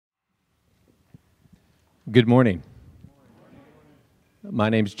Good morning. My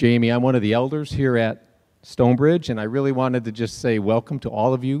name's Jamie. I'm one of the elders here at Stonebridge, and I really wanted to just say welcome to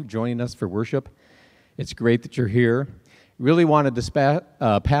all of you joining us for worship. It's great that you're here. Really wanted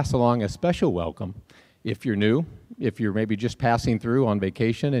to pass along a special welcome if you're new, if you're maybe just passing through on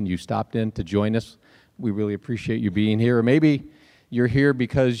vacation and you stopped in to join us. We really appreciate you being here. Or maybe you're here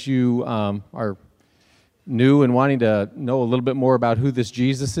because you are new and wanting to know a little bit more about who this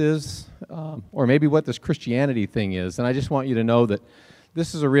Jesus is, or maybe what this Christianity thing is. And I just want you to know that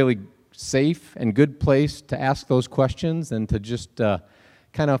this is a really safe and good place to ask those questions and to just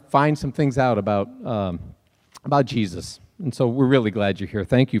kind of find some things out about Jesus. And so we're really glad you're here.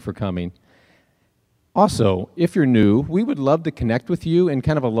 Thank you for coming. Also, if you're new, we would love to connect with you in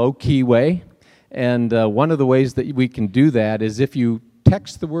kind of a low-key way. And one of the ways that we can do that is if you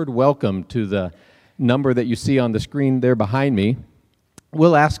text the word welcome to the number that you see on the screen there behind me.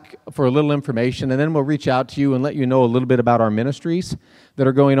 We'll ask for a little information, and then we'll reach out to you and let you know a little bit about our ministries that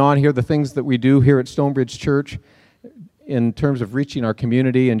are going on here, the things that we do here at Stonebridge Church in terms of reaching our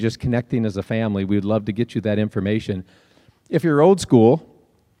community and just connecting as a family. We'd love to get you that information. If you're old school,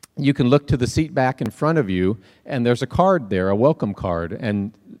 you can look to the seat back in front of you, and there's a card there, a welcome card,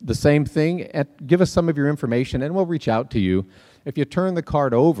 and the same thing, give us some of your information, and we'll reach out to you. If you turn the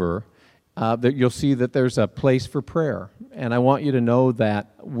card over, that you'll see that there's a place for prayer. And I want you to know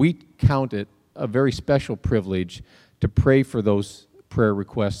that we count it a very special privilege to pray for those prayer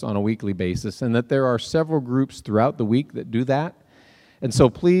requests on a weekly basis, and that there are several groups throughout the week that do that. And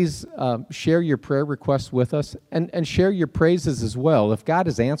so please share your prayer requests with us and share your praises as well. If God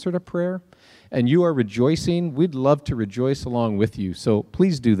has answered a prayer and you are rejoicing, we'd love to rejoice along with you. So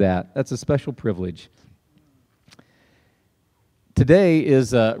please do that. That's a special privilege. Today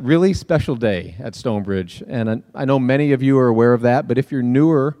is a really special day at Stonebridge, and I know many of you are aware of that, but if you're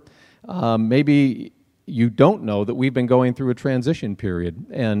newer, maybe you don't know that we've been going through a transition period,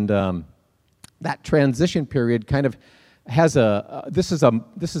 and that transition period kind of has this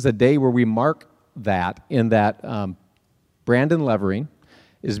is a day where we mark that in that Brandon Levering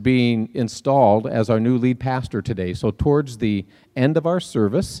is being installed as our new lead pastor today. So towards the end of our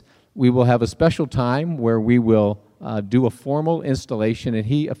service, we will have a special time where we will do a formal installation, and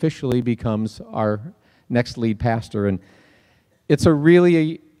he officially becomes our next lead pastor. And it's a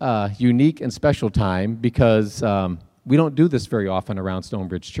really unique and special time because we don't do this very often around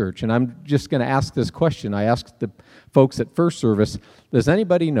Stonebridge Church. And I'm just going to ask this question. I asked the folks at first service, does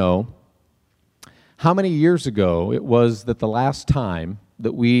anybody know how many years ago it was that the last time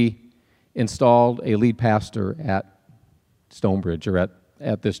that we installed a lead pastor at Stonebridge or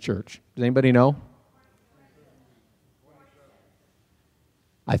at this church? Does anybody know?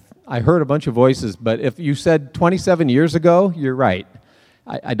 I heard a bunch of voices, but if you said 27 years ago, you're right.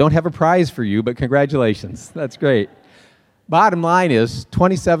 I don't have a prize for you, but congratulations. That's great. Bottom line is,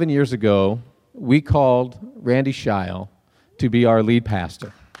 27 years ago, we called Randy Scheil to be our lead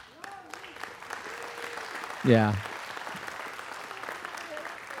pastor. Yeah.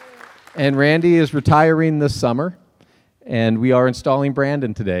 And Randy is retiring this summer, and we are installing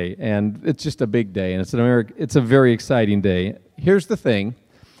Brandon today, and it's just a big day, and it's a very exciting day. Here's the thing.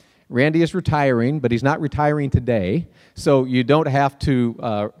 Randy is retiring, but he's not retiring today, so you don't have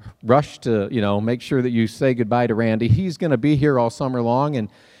to rush to, make sure that you say goodbye to Randy. He's going to be here all summer long, and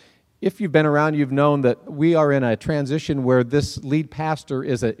if you've been around, you've known that we are in a transition where this lead pastor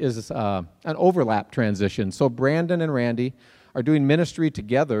is an overlap transition. So Brandon and Randy are doing ministry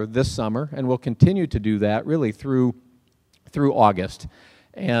together this summer, and will continue to do that really through August.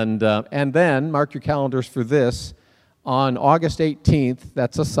 And then, mark your calendars for this, on August 18th,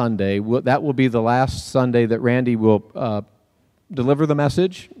 that's a Sunday, that will be the last Sunday that Randy will deliver the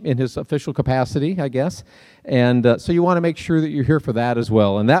message in his official capacity, I guess. And so you want to make sure that you're here for that as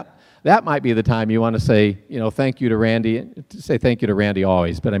well. And that might be the time you want to say, thank you to Randy. Say thank you to Randy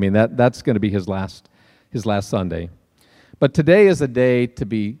always, but I mean, that's going to be his last Sunday. But today is a day to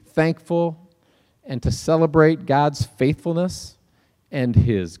be thankful and to celebrate God's faithfulness and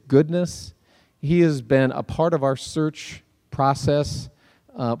His goodness. He has been a part of our search process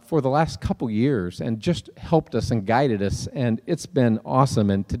for the last couple years and just helped us and guided us, and it's been awesome.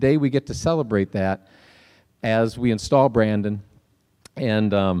 And today we get to celebrate that as we install Brandon,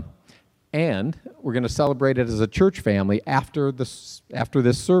 and we're going to celebrate it as a church family after this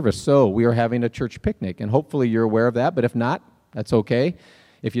service. So we are having a church picnic, and hopefully you're aware of that, but if not, that's okay.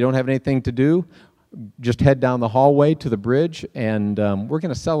 If you don't have anything to do, just head down the hallway to the bridge, and we're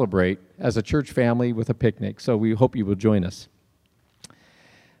going to celebrate as a church family with a picnic, so we hope you will join us.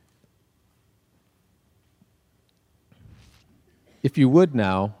 If you would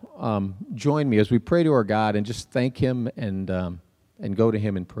now, join me as we pray to our God and just thank Him and go to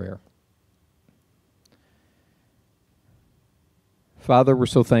Him in prayer. Father, we're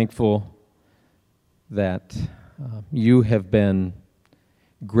so thankful that you have been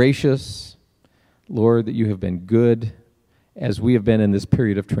gracious, Lord, that you have been good as we have been in this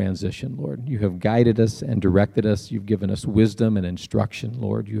period of transition, Lord. You have guided us and directed us. You've given us wisdom and instruction,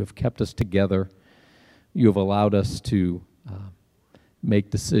 Lord. You have kept us together. You have allowed us to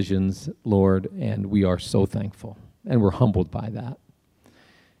make decisions, Lord, and we are so thankful, and we're humbled by that.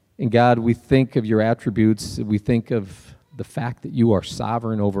 And God, we think of your attributes. We think of the fact that you are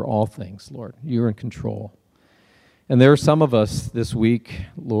sovereign over all things, Lord. You're in control. And there are some of us this week,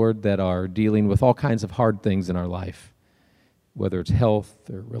 Lord, that are dealing with all kinds of hard things in our life, whether it's health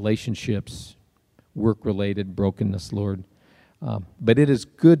or relationships, work-related brokenness, Lord. But it is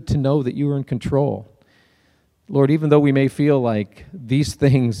good to know that you are in control. Lord, even though we may feel like these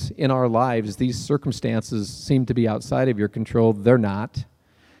things in our lives, these circumstances seem to be outside of your control, they're not.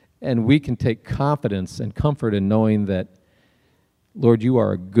 And we can take confidence and comfort in knowing that, Lord, you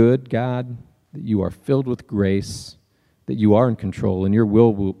are a good God, that you are filled with grace, that you are in control, and your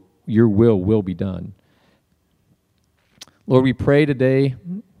will will be done. Lord, we pray today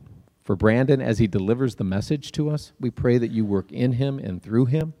for Brandon as he delivers the message to us. We pray that you work in him and through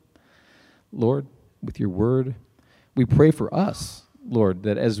him, Lord, with your word. We pray for us, Lord,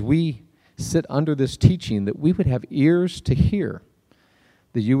 that as we sit under this teaching, that we would have ears to hear,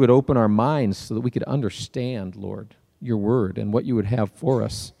 that you would open our minds so that we could understand, Lord, your word and what you would have for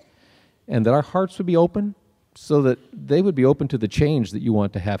us, and that our hearts would be open so that they would be open to the change that you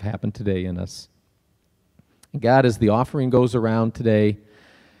want to have happen today in us. And God, as the offering goes around today,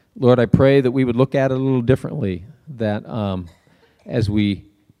 Lord, I pray that we would look at it a little differently, that as we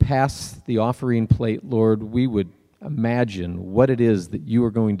pass the offering plate, Lord, we would imagine what it is that you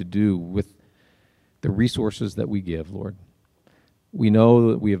are going to do with the resources that we give, Lord. We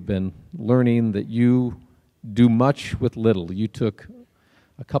know that we have been learning that you do much with little. You took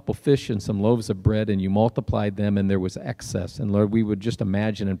a couple fish and some loaves of bread and you multiplied them and there was excess. And Lord, we would just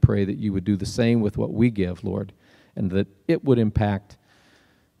imagine and pray that you would do the same with what we give, Lord, and that it would impact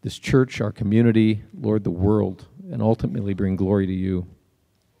this church, our community, Lord, the world, and ultimately bring glory to you.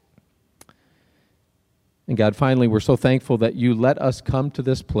 And God, finally, we're so thankful that you let us come to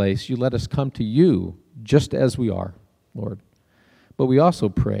this place. You let us come to you just as we are, Lord. But we also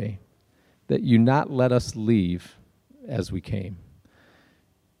pray that you not let us leave as we came.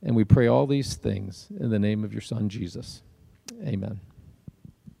 And we pray all these things in the name of your Son, Jesus. Amen.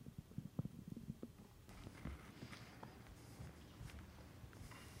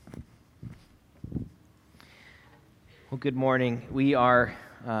 Well, good morning. We are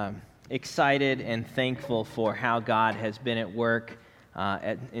excited and thankful for how God has been at work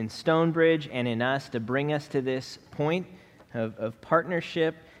in Stonebridge and in us to bring us to this point of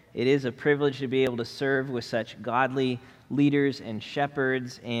partnership. It is a privilege to be able to serve with such godly leaders and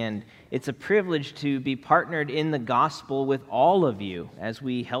shepherds, and it's a privilege to be partnered in the gospel with all of you as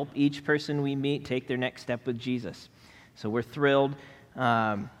we help each person we meet take their next step with Jesus. So we're thrilled.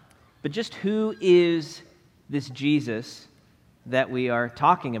 But just who is this Jesus that we are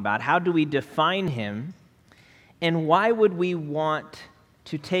talking about? How do we define him? And why would we want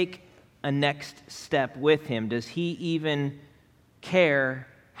to take a next step with him? Does he even care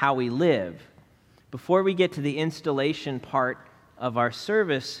how we live? Before we get to the installation part of our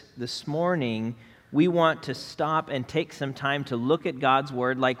service this morning, we want to stop and take some time to look at God's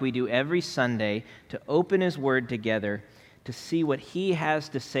Word like we do every Sunday, to open His Word together, to see what He has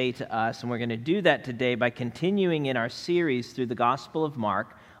to say to us. And we're going to do that today by continuing in our series through the Gospel of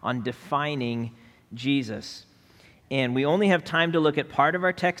Mark on defining Jesus. And we only have time to look at part of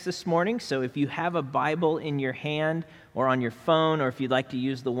our text this morning, so if you have a Bible in your hand or on your phone, or if you'd like to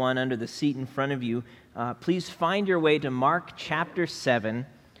use the one under the seat in front of you, please find your way to Mark chapter 7,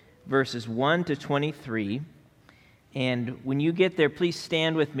 verses 1 to 23. And when you get there, please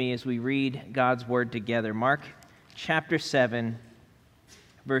stand with me as we read God's Word together. Mark chapter 7,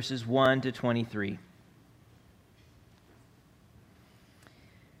 verses 1 to 23.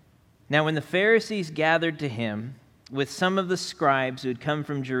 Now when the Pharisees gathered to him with some of the scribes who had come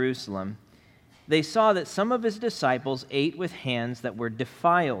from Jerusalem, they saw that some of his disciples ate with hands that were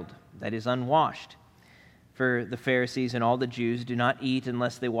defiled, that is, unwashed. For the Pharisees and all the Jews do not eat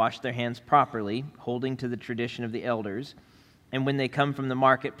unless they wash their hands properly, holding to the tradition of the elders. And when they come from the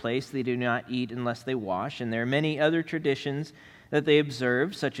marketplace, they do not eat unless they wash. And there are many other traditions that they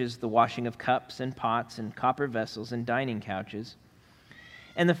observe, such as the washing of cups and pots and copper vessels and dining couches.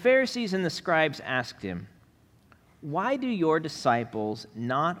 And the Pharisees and the scribes asked him, "Why do your disciples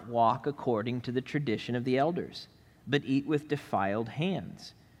not walk according to the tradition of the elders, but eat with defiled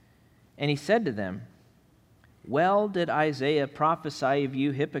hands?" And he said to them, "Well did Isaiah prophesy of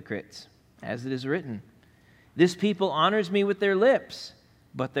you hypocrites, as it is written, 'This people honors me with their lips,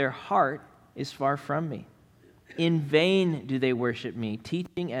 but their heart is far from me. In vain do they worship me,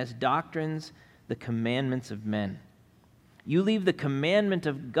 teaching as doctrines the commandments of men. You leave the commandment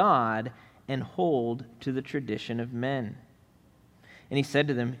of God and hold to the tradition of men.' And he said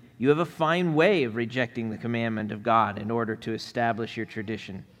to them, 'You have a fine way of rejecting the commandment of God in order to establish your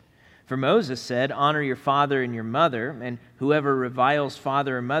tradition. For Moses said, "Honor your father and your mother, and whoever reviles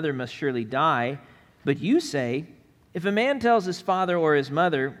father or mother must surely die." But you say, "If a man tells his father or his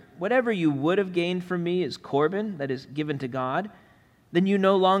mother, 'Whatever you would have gained from me is Corban, that is given to God,' then you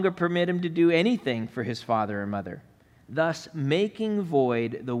no longer permit him to do anything for his father or mother, thus making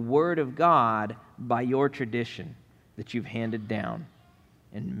void the word of God by your tradition that you've handed down.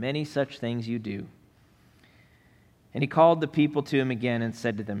 And many such things you do." And he called the people to him again and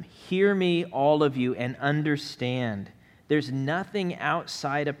said to them, "Hear me, all of you, and understand. There's nothing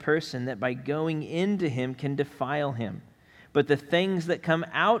outside a person that by going into him can defile him, but the things that come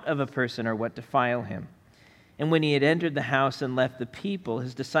out of a person are what defile him." And when he had entered the house and left the people,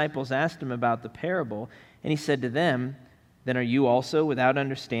 his disciples asked him about the parable, and he said to them, "Then are you also without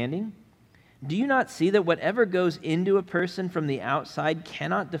understanding? Do you not see that whatever goes into a person from the outside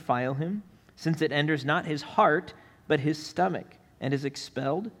cannot defile him, since it enters not his heart, but his stomach, and is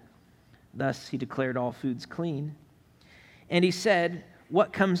expelled?" Thus he declared all foods clean. And he said,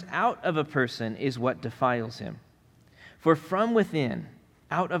 "What comes out of a person is what defiles him. For from within,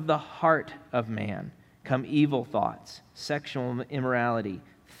 out of the heart of man, come evil thoughts, sexual immorality,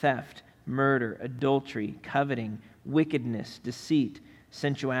 theft, murder, adultery, coveting, wickedness, deceit,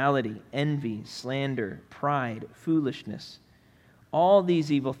 sensuality, envy, slander, pride, foolishness. All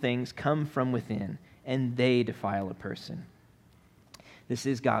these evil things come from within, and they defile a person." This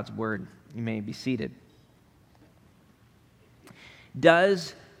is God's word. You may be seated.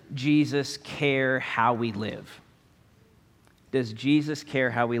 Does Jesus care how we live? Does Jesus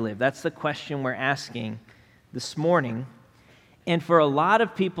care how we live? That's the question we're asking this morning. And for a lot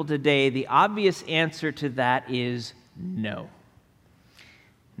of people today, the obvious answer to that is no.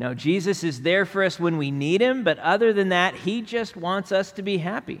 No, Jesus is there for us when we need him, but other than that, he just wants us to be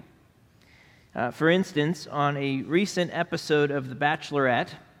happy. For instance, on a recent episode of The Bachelorette,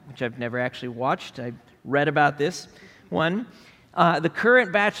 which I've never actually watched, I read about this one, the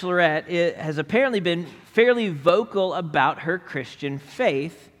current Bachelorette has apparently been fairly vocal about her Christian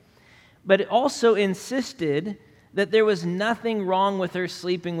faith, but it also insisted that there was nothing wrong with her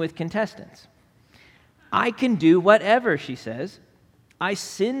sleeping with contestants. "I can do whatever," she says. "I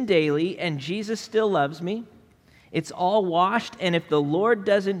sin daily, and Jesus still loves me. It's all washed, and if the Lord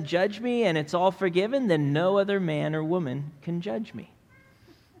doesn't judge me and it's all forgiven, then no other man or woman can judge me."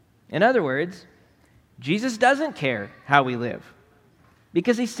 In other words, Jesus doesn't care how we live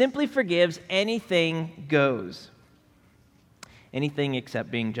because he simply forgives anything goes. Anything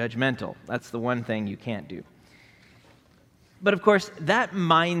except being judgmental. That's the one thing you can't do. But of course, that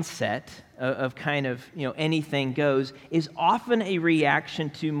mindset of kind of, anything goes is often a reaction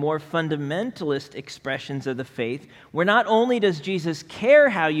to more fundamentalist expressions of the faith, where not only does Jesus care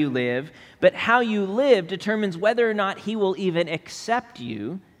how you live, but how you live determines whether or not he will even accept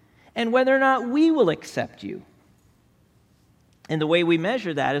you and whether or not we will accept you. And the way we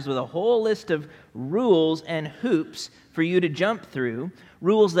measure that is with a whole list of rules and hoops for you to jump through,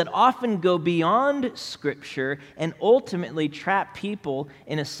 rules that often go beyond Scripture and ultimately trap people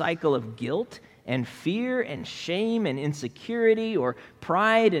in a cycle of guilt and fear and shame and insecurity, or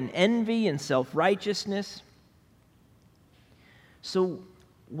pride and envy and self-righteousness. So,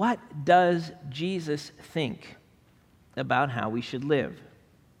 what does Jesus think about how we should live?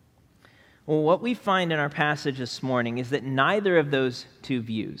 Well, what we find in our passage this morning is that neither of those two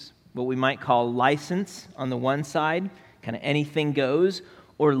views, what we might call license on the one side, kind of anything goes,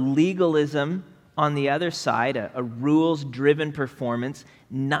 or legalism on the other side, a rules-driven performance,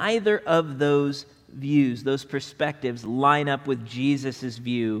 neither of those views, those perspectives, line up with Jesus'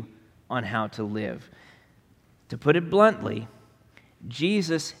 view on how to live. To put it bluntly,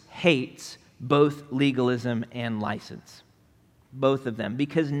 Jesus hates both legalism and license. Both of them,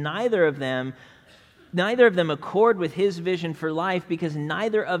 because neither of them accord with his vision for life, because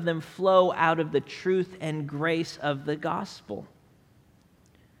neither of them flow out of the truth and grace of the gospel.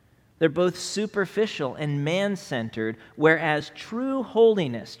 They're both superficial and man-centered, whereas true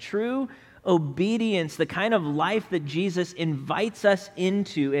holiness, true Obedience, the kind of life that Jesus invites us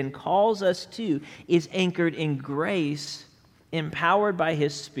into and calls us to, is anchored in grace, empowered by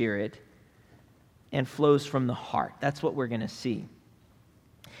His Spirit, and flows from the heart. That's what we're going to see.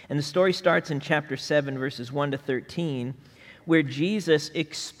 And the story starts in chapter 7, verses 1 to 13, where Jesus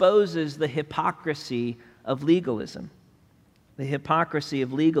exposes the hypocrisy of legalism. The hypocrisy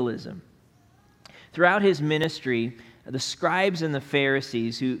of legalism. Throughout His ministry, the scribes and the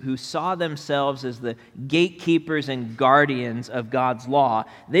Pharisees, who saw themselves as the gatekeepers and guardians of God's law,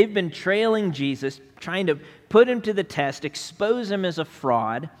 they've been trailing Jesus, trying to put Him to the test, expose Him as a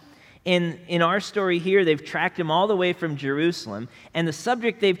fraud. And in our story here, they've tracked Him all the way from Jerusalem, and the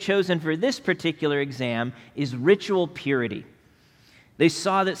subject they've chosen for this particular exam is ritual purity. They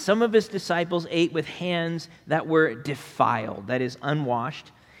saw that some of His disciples ate with hands that were defiled, that is,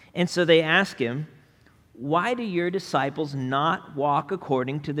 unwashed, and so they ask Him, "Why do your disciples not walk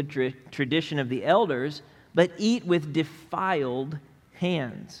according to the tradition of the elders, but eat with defiled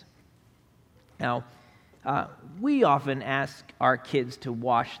hands?" Now, we often ask our kids to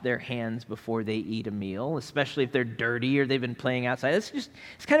wash their hands before they eat a meal, especially if they're dirty or they've been playing outside. It's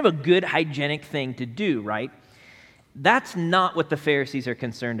kind of a good hygienic thing to do, right? That's not what the Pharisees are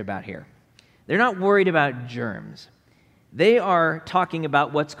concerned about here. They're not worried about germs. They are talking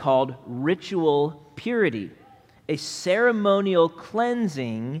about what's called ritual purity, a ceremonial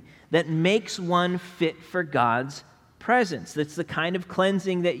cleansing that makes one fit for God's presence. That's the kind of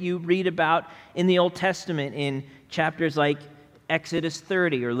cleansing that you read about in the Old Testament in chapters like Exodus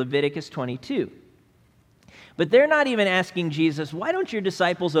 30 or Leviticus 22. But they're not even asking Jesus, "Why don't your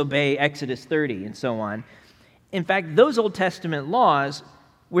disciples obey Exodus 30 and so on?" In fact, those Old Testament laws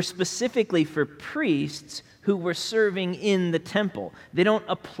were specifically for priests who were serving in the temple. They don't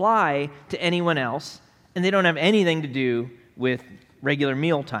apply to anyone else, and they don't have anything to do with regular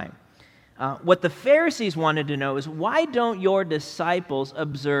mealtime. What the Pharisees wanted to know is, why don't your disciples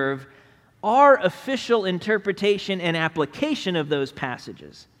observe our official interpretation and application of those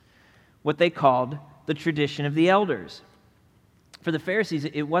passages? What they called the tradition of the elders. For the Pharisees,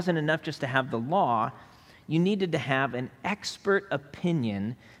 it wasn't enough just to have the law. You needed to have an expert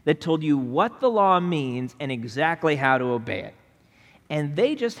opinion that told you what the law means and exactly how to obey it. And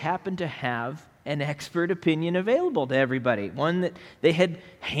they just happened to have an expert opinion available to everybody, one that they had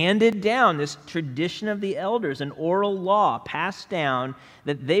handed down, this tradition of the elders, an oral law passed down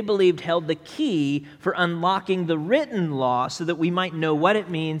that they believed held the key for unlocking the written law so that we might know what it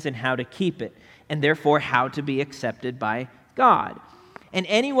means and how to keep it, and therefore how to be accepted by God. And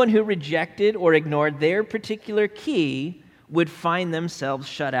anyone who rejected or ignored their particular key would find themselves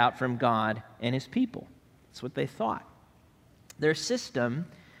shut out from God and His people. That's what they thought. Their system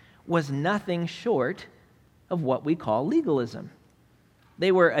was nothing short of what we call legalism.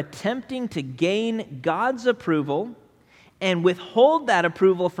 They were attempting to gain God's approval and withhold that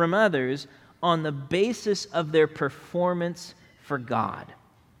approval from others on the basis of their performance for God.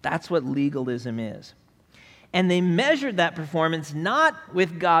 That's what legalism is. And they measured that performance not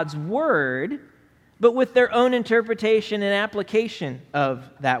with God's word, but with their own interpretation and application of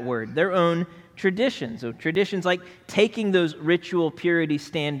that word, their own traditions. So traditions like taking those ritual purity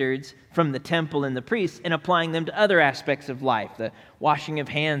standards from the temple and the priests and applying them to other aspects of life, the washing of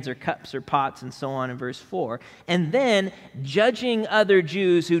hands or cups or pots and so on in verse 4, and then judging other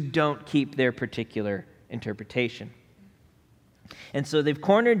Jews who don't keep their particular interpretation. And so they've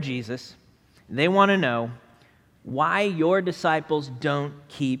cornered Jesus. They want to know why your disciples don't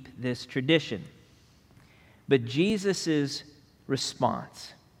keep this tradition. But Jesus'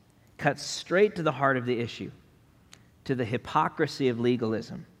 response cuts straight to the heart of the issue, to the hypocrisy of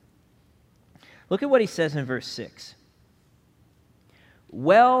legalism. Look at what he says in verse 6.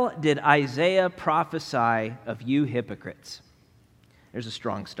 "Well did Isaiah prophesy of you hypocrites." There's a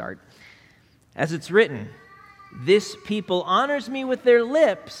strong start. "As it's written, this people honors me with their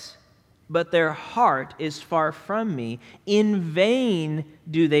lips, but their heart is far from me. In vain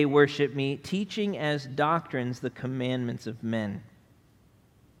do they worship me, teaching as doctrines the commandments of men."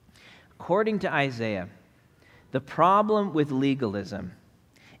 According to Isaiah, the problem with legalism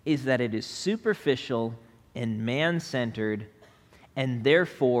is that it is superficial and man-centered and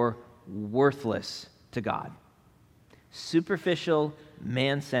therefore worthless to God. Superficial,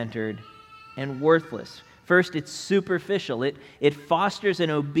 man-centered, and worthless. First, it's superficial. It fosters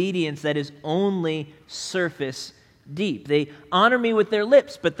an obedience that is only surface deep. They honor me with their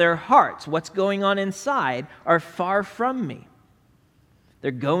lips, but their hearts, what's going on inside, are far from me.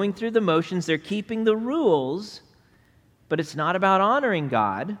 They're going through the motions, they're keeping the rules, but it's not about honoring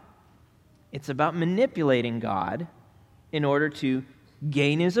God. It's about manipulating God in order to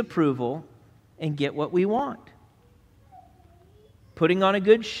gain His approval and get what we want. Putting on a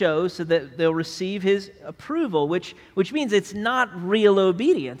good show so that they'll receive his approval, which means it's not real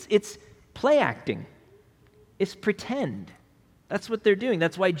obedience. It's play acting. It's pretend. That's what they're doing.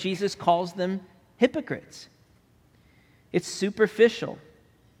 That's why Jesus calls them hypocrites. It's superficial.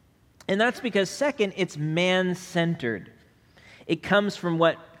 And that's because, second, it's man-centered. It comes from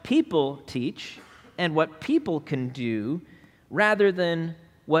what people teach and what people can do rather than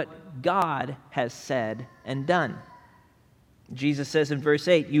what God has said and done. Jesus says in verse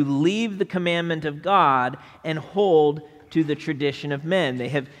 8, you leave the commandment of God and hold to the tradition of men. They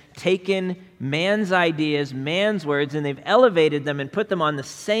have taken man's ideas, man's words, and they've elevated them and put them on the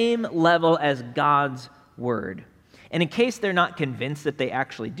same level as God's word. And in case they're not convinced that they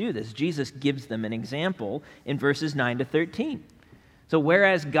actually do this, Jesus gives them an example in verses 9 to 13. So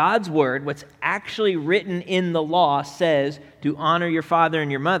whereas God's word, what's actually written in the law, says to honor your father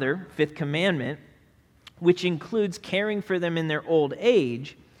and your mother, fifth commandment, which includes caring for them in their old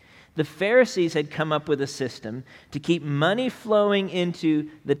age, the Pharisees had come up with a system to keep money flowing into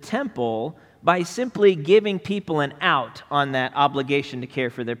the temple by simply giving people an out on that obligation to care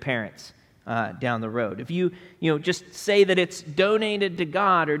for their parents down the road. If you just say that it's donated to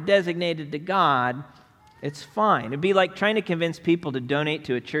God or designated to God, it's fine. It'd be like trying to convince people to donate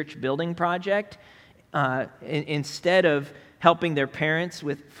to a church building project instead of helping their parents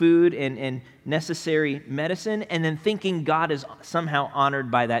with food and necessary medicine, and then thinking God is somehow honored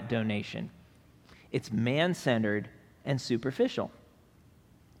by that donation. It's man-centered and superficial.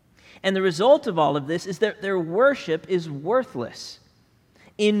 And the result of all of this is that their worship is worthless.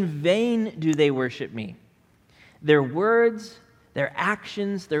 In vain do they worship me. Their words, their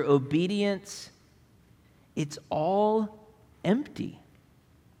actions, their obedience, it's all empty.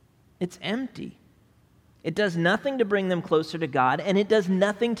 It's empty. It does nothing to bring them closer to God, and it does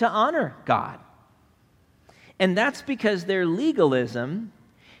nothing to honor God. And that's because their legalism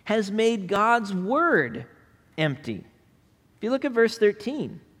has made God's word empty. If you look at verse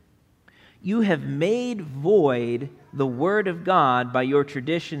 13, you have made void the word of God by your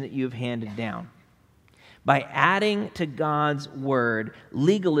tradition that you have handed down. By adding to God's word,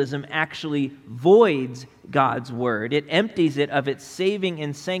 legalism actually voids God's word. It empties it of its saving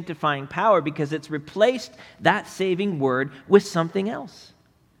and sanctifying power because it's replaced that saving word with something else,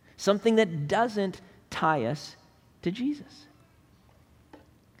 something that doesn't tie us to Jesus.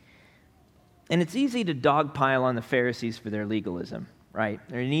 And it's easy to dogpile on the Pharisees for their legalism, right?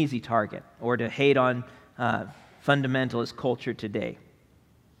 They're an easy target, or to hate on fundamentalist culture today.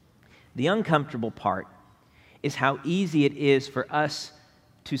 The uncomfortable part is how easy it is for us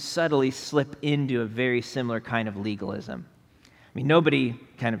to subtly slip into a very similar kind of legalism. I mean, nobody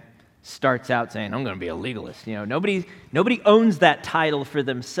kind of starts out saying, I'm going to be a legalist. Nobody owns that title for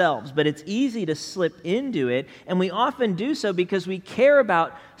themselves, but it's easy to slip into it, and we often do so because we care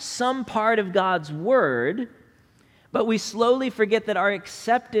about some part of God's word, but we slowly forget that our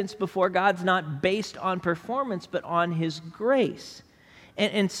acceptance before God's not based on performance, but on His grace.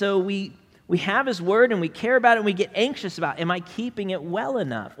 And so we have His word and we care about it and we get anxious about, am I keeping it well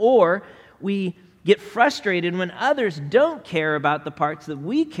enough? Or we get frustrated when others don't care about the parts that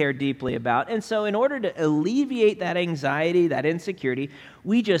we care deeply about. And so in order to alleviate that anxiety, that insecurity,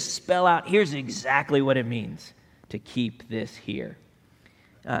 we just spell out, here's exactly what it means to keep this here.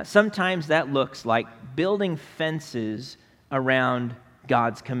 Sometimes that looks like building fences around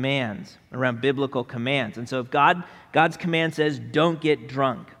God's commands, around biblical commands. And so if God's command says, don't get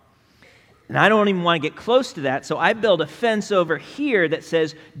drunk, and I don't even want to get close to that, so I build a fence over here that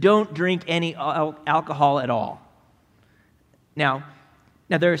says, don't drink any alcohol at all. Now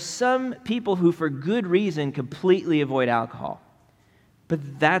there are some people who, for good reason, completely avoid alcohol.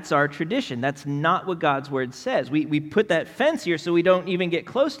 But that's our tradition. That's not what God's word says. We put that fence here so we don't even get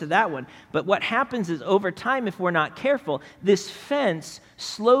close to that one. But what happens is, over time, if we're not careful, this fence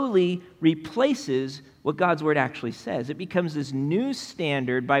slowly replaces what God's word actually says. It becomes this new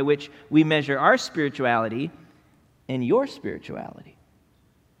standard by which we measure our spirituality and your spirituality.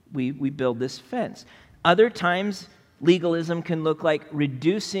 We build this fence. Other times, legalism can look like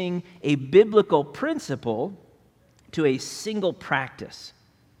reducing a biblical principle to a single practice.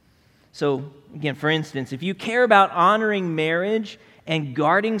 So, again, for instance, if you care about honoring marriage and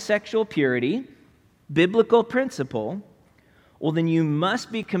guarding sexual purity, biblical principle, well, then you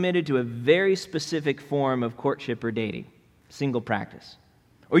must be committed to a very specific form of courtship or dating, single practice.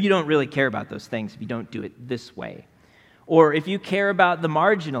 Or you don't really care about those things if you don't do it this way. Or if you care about the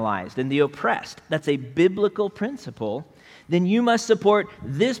marginalized and the oppressed, that's a biblical principle, then you must support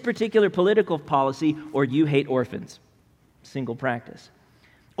this particular political policy or you hate orphans. Single practice.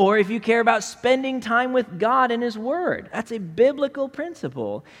 Or if you care about spending time with God and His Word, that's a biblical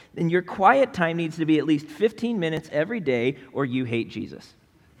principle, then your quiet time needs to be at least 15 minutes every day or you hate Jesus.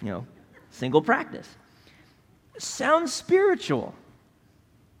 Single practice. Sounds spiritual.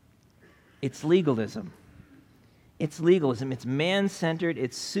 It's legalism. It's legalism. It's man-centered.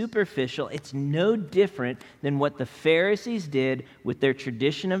 It's superficial. It's no different than what the Pharisees did with their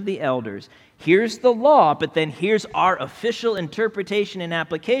tradition of the elders. Here's the law, but then here's our official interpretation and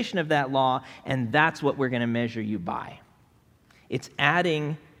application of that law, and that's what we're going to measure you by. It's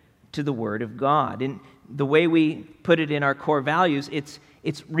adding to the Word of God. And the way we put it in our core values, it's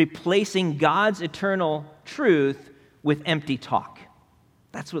replacing God's eternal truth with empty talk.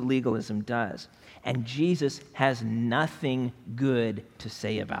 That's what legalism does. And Jesus has nothing good to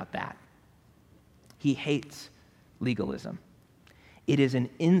say about that. He hates legalism. It is an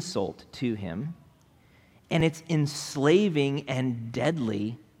insult to him, and it's enslaving and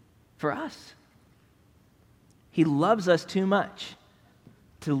deadly for us. He loves us too much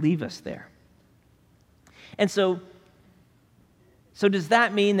to leave us there. And so does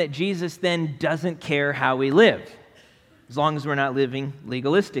that mean that Jesus then doesn't care how we live, as long as we're not living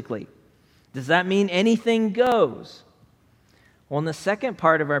legalistically? Does that mean anything goes? Well, in the second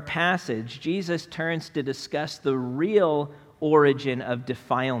part of our passage, Jesus turns to discuss the real origin of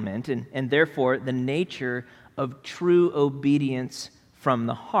defilement and therefore the nature of true obedience from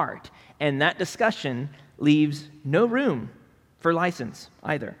the heart. And that discussion leaves no room for license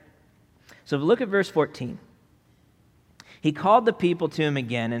either. So look at verse 14. He called the people to him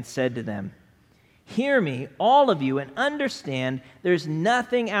again and said to them, "Hear me, all of you, and understand there's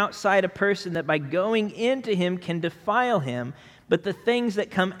nothing outside a person that by going into him can defile him, but the things that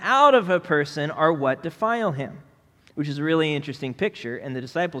come out of a person are what defile him." Which is a really interesting picture, and the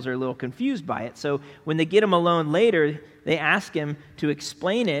disciples are a little confused by it. So when they get him alone later, they ask him to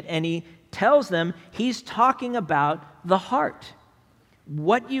explain it, and he tells them he's talking about the heart.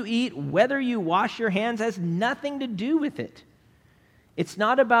 What you eat, whether you wash your hands, has nothing to do with it. It's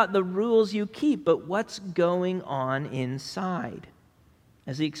not about the rules you keep, but what's going on inside.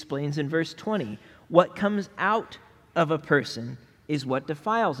 As he explains in verse 20, what comes out of a person is what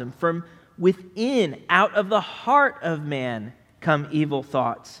defiles him. From within, out of the heart of man, come evil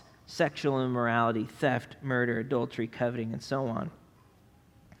thoughts, sexual immorality, theft, murder, adultery, coveting, and so on.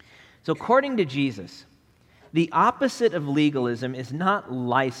 So according to Jesus, the opposite of legalism is not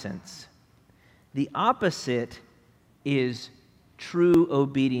license. The opposite is true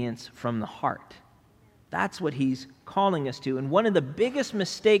obedience from the heart. That's what he's calling us to. And one of the biggest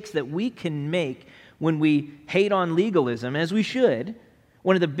mistakes that we can make when we hate on legalism, as we should,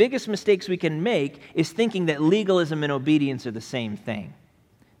 one of the biggest mistakes we can make is thinking that legalism and obedience are the same thing.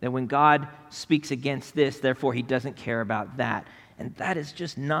 That when God speaks against this, therefore he doesn't care about that. And that is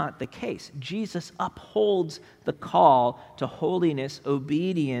just not the case. Jesus upholds the call to holiness,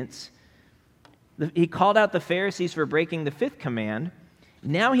 obedience. He called out the Pharisees for breaking the fifth command.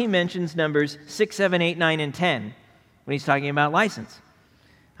 Now he mentions numbers 6, 7, 8, 9, and 10 when he's talking about license.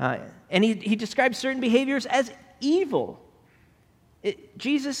 And he describes certain behaviors as evil.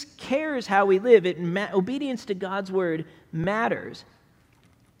 Jesus cares how we live. Obedience to God's word matters.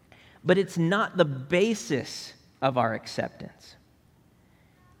 But it's not the basis of our acceptance.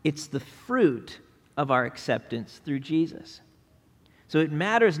 It's the fruit of our acceptance through Jesus. So it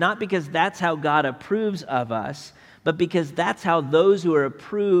matters not because that's how God approves of us, but because that's how those who are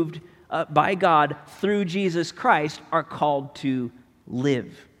approved by God through Jesus Christ are called to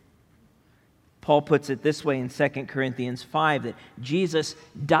live. Paul puts it this way in 2 Corinthians 5, that Jesus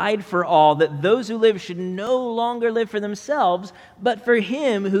died for all, that those who live should no longer live for themselves, but for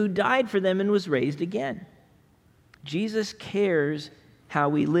him who died for them and was raised again. Jesus cares how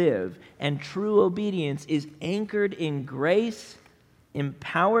we live, and true obedience is anchored in grace,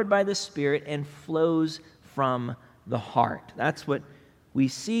 empowered by the Spirit, and flows from the heart. That's what we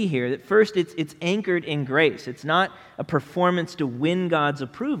see here. That first, it's anchored in grace. It's not a performance to win God's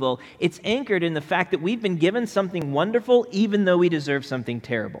approval. It's anchored in the fact that we've been given something wonderful even though we deserve something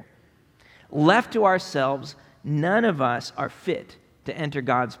terrible. Left to ourselves, none of us are fit to enter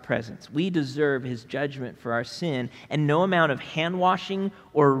God's presence. We deserve his judgment for our sin, and no amount of hand-washing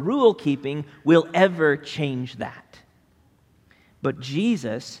or rule-keeping will ever change that. But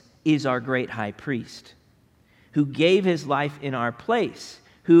Jesus is our great high priest, who gave his life in our place,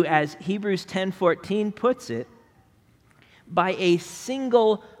 who, as Hebrews 10:14 puts it, by a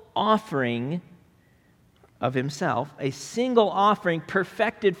single offering of himself, a single offering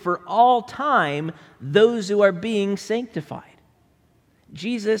perfected for all time those who are being sanctified.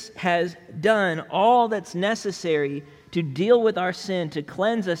 Jesus has done all that's necessary to deal with our sin, to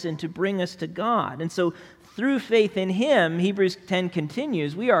cleanse us, and to bring us to God. And so through faith in him, Hebrews 10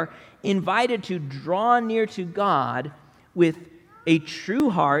 continues, we are invited to draw near to God with a true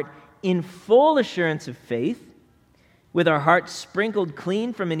heart in full assurance of faith, with our hearts sprinkled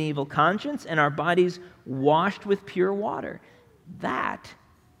clean from an evil conscience and our bodies washed with pure water. That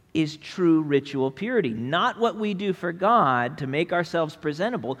is true ritual purity. Not what we do for God to make ourselves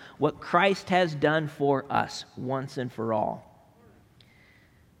presentable, what Christ has done for us once and for all.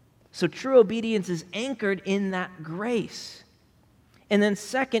 So true obedience is anchored in that grace. And then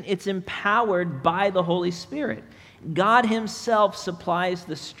second, it's empowered by the Holy Spirit. God himself supplies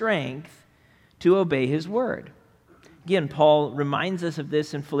the strength to obey his word. Again, Paul reminds us of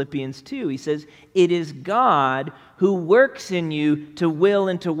this in Philippians 2. He says, "It is God who works in you to will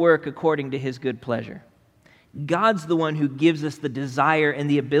and to work according to his good pleasure." God's the one who gives us the desire and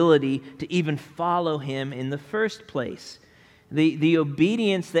the ability to even follow him in the first place. The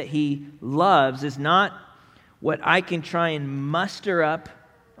obedience that he loves is not what I can try and muster up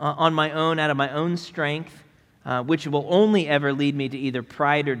on my own, out of my own strength, which will only ever lead me to either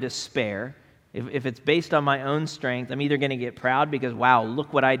pride or despair. If it's based on my own strength, I'm either going to get proud because, wow,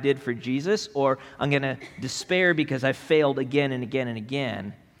 look what I did for Jesus, or I'm going to despair because I failed again and again and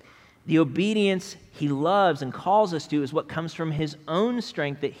again. The obedience he loves and calls us to is what comes from his own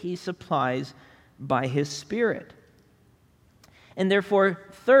strength that he supplies by his Spirit. And therefore,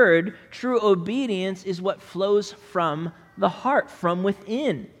 third, true obedience is what flows from the heart, from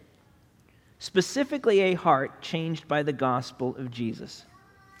within. Specifically, a heart changed by the gospel of Jesus.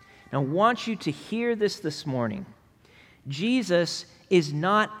 Now, I want you to hear this morning. Jesus is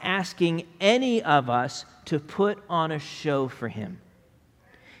not asking any of us to put on a show for him.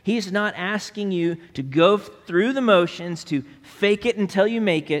 He's not asking you to go through the motions, to fake it until you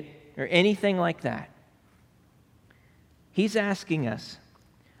make it, or anything like that. He's asking us,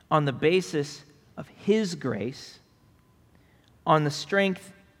 on the basis of his grace, on the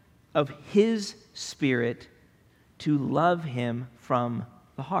strength of his Spirit, to love him from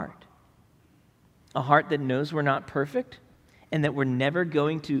the heart. A heart that knows we're not perfect and that we're never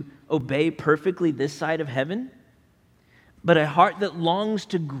going to obey perfectly this side of heaven, but a heart that longs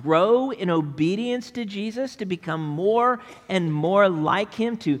to grow in obedience to Jesus, to become more and more like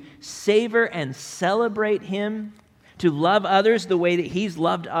him, to savor and celebrate him, to love others the way that he's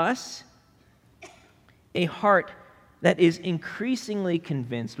loved us. A heart that is increasingly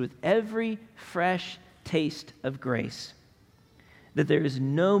convinced with every fresh taste of grace that there is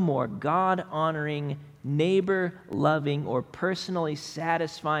no more God-honoring, neighbor-loving, or personally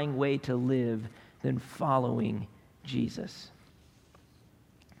satisfying way to live than following Jesus.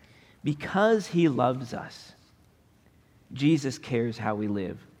 Because he loves us, Jesus cares how we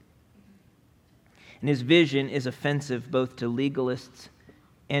live. And his vision is offensive both to legalists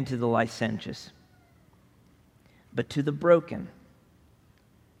and to the licentious. But to the broken,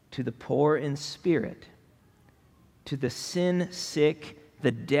 to the poor in spirit, to the sin-sick,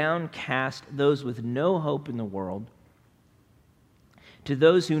 the downcast, those with no hope in the world, to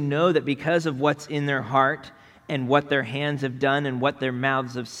those who know that because of what's in their heart and what their hands have done and what their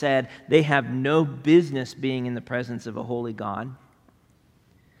mouths have said, they have no business being in the presence of a holy God,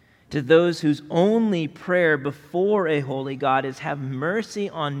 to those whose only prayer before a holy God is, "Have mercy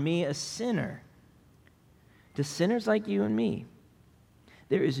on me, a sinner," to sinners like you and me,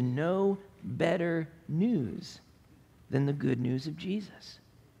 there is no better news than the good news of Jesus.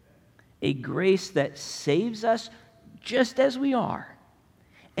 A grace that saves us just as we are,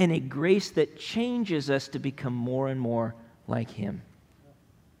 and a grace that changes us to become more and more like him.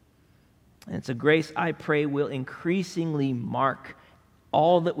 And it's a grace I pray will increasingly mark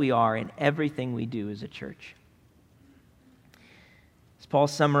all that we are and everything we do as a church. As Paul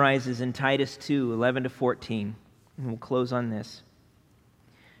summarizes in Titus 2, 11-14, and we'll close on this.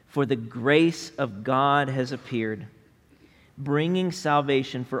 "For the grace of God has appeared, bringing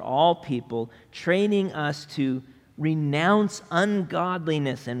salvation for all people, training us to renounce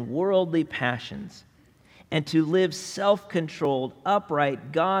ungodliness and worldly passions, and to live self-controlled,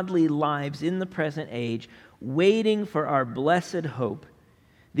 upright, godly lives in the present age, waiting for our blessed hope,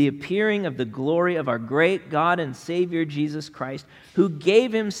 the appearing of the glory of our great God and Savior Jesus Christ, who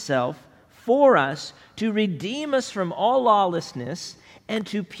gave himself for us to redeem us from all lawlessness and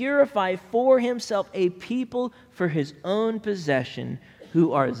to purify for himself a people for his own possession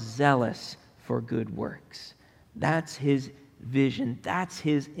who are zealous for good works." That's his vision. That's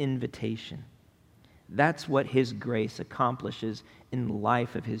his invitation. That's what his grace accomplishes in the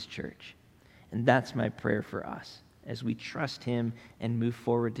life of his church. And that's my prayer for us as we trust him and move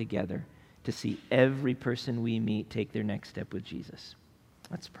forward together to see every person we meet take their next step with Jesus.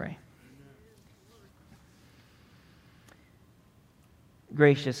 Let's pray.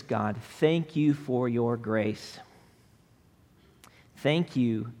 Gracious God, thank you for your grace. Thank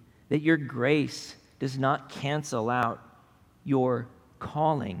you that your grace does not cancel out your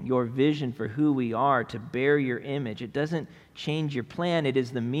calling, your vision for who we are to bear your image. It doesn't change your plan. It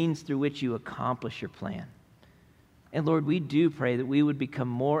is the means through which you accomplish your plan. And Lord, we do pray that we would become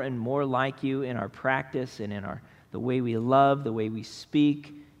more and more like you in our practice and in the way we love, the way we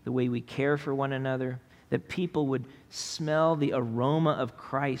speak, the way we care for one another, that people would smell the aroma of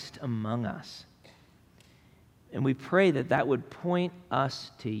Christ among us. And we pray that that would point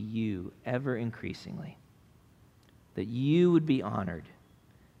us to you ever increasingly, that you would be honored,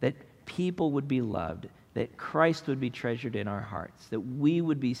 that people would be loved, that Christ would be treasured in our hearts, that we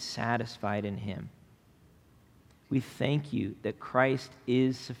would be satisfied in him. We thank you that Christ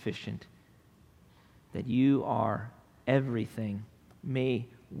is sufficient, that you are everything. May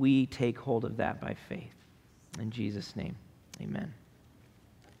we take hold of that by faith. In Jesus' name, amen.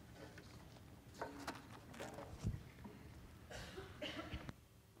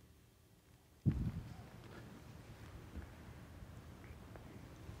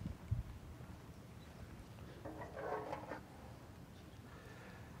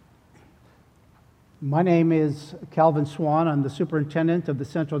 My name is Calvin Swan. I'm the superintendent of the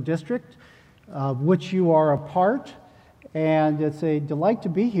Central District, of which you are a part. And it's a delight to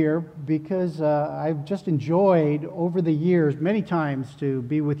be here because I've just enjoyed over the years many times to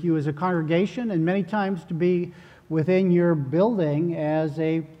be with you as a congregation and many times to be within your building as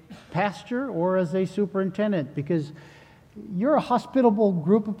a pastor or as a superintendent, because you're a hospitable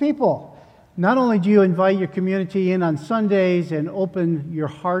group of people. Not only do you invite your community in on Sundays and open your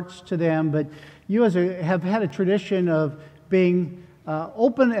hearts to them, but you have had a tradition of being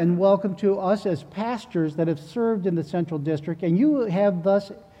open and welcome to us as pastors that have served in the Central District, and you have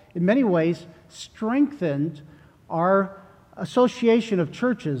thus, in many ways, strengthened our association of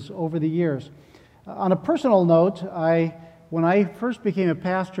churches over the years. On a personal note, when I first became a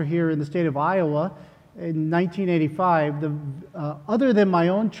pastor here in the state of Iowa in 1985, other than my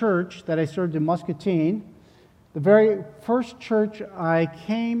own church that I served in Muscatine, the very first church I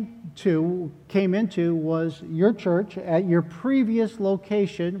came into was your church at your previous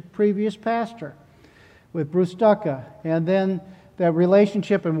location, previous pastor, with Bruce Ducka. And then that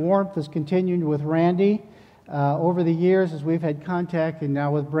relationship and warmth has continued with Randy over the years as we've had contact, and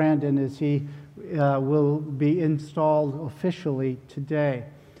now with Brandon as he will be installed officially today.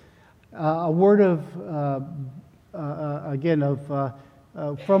 A word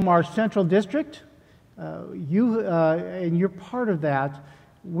from our Central District. And you're part of that.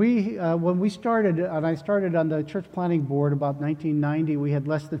 When we started, and I started on the church planning board about 1990, we had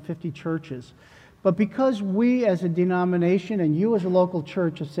less than 50 churches. But because we as a denomination and you as a local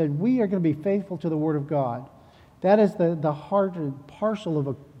church have said we are going to be faithful to the Word of God, that is the heart and parcel of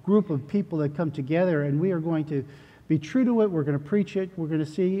a group of people that come together, and we are going to be true to it. We're going to preach it. We're going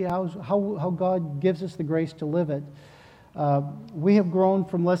to see how God gives us the grace to live it. We have grown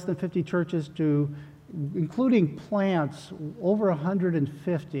from less than 50 churches to, including plants, over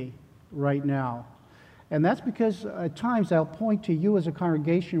 150 right now. And that's because at times I'll point to you as a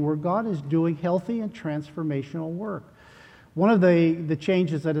congregation where God is doing healthy and transformational work. One of the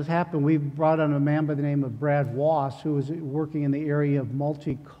changes that has happened, we've brought on a man by the name of Brad Wass, who is working in the area of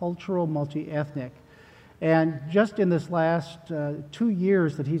multicultural, multi-ethnic. And just in this last 2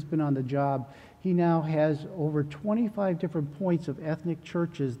 years that he's been on the job, he now has over 25 different points of ethnic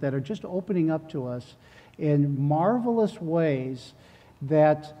churches that are just opening up to us in marvelous ways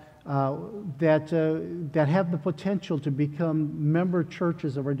that have the potential to become member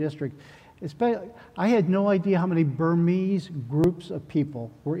churches of our district. I had no idea how many Burmese groups of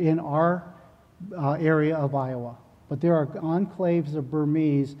people were in our area of Iowa, but there are enclaves of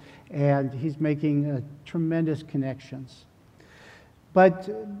Burmese, and he's making tremendous connections. But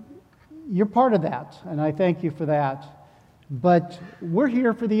you're part of that, and I thank you for that. But we're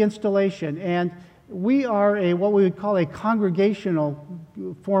here for the installation, and we are what we would call a congregational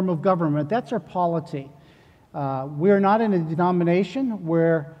form of government. That's our polity. We are not in a denomination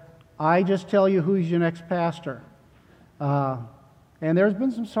where I just tell you who's your next pastor. And there's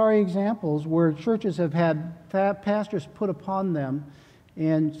been some sorry examples where churches have had pastors put upon them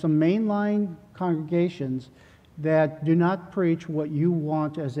in some mainline congregations that do not preach what you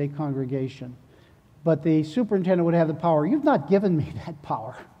want as a congregation. But the superintendent would have the power. You've not given me that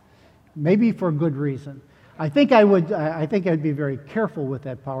power. Maybe for a good reason. I think I'd be very careful with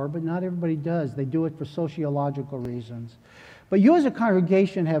that power, but not everybody does. They do it for sociological reasons. But you as a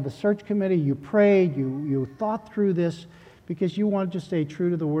congregation have a search committee, you prayed, you thought through this because you wanted to stay true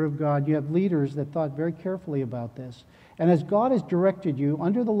to the Word of God. You have leaders that thought very carefully about this. And as God has directed you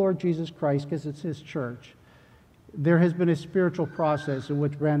under the Lord Jesus Christ, because it's His church, there has been a spiritual process in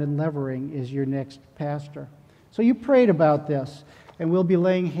which Brandon Levering is your next pastor. So you prayed about this, and we'll be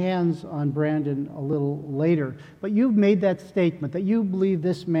laying hands on Brandon a little later. But you've made that statement that you believe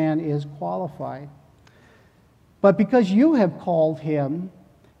this man is qualified. But because you have called him,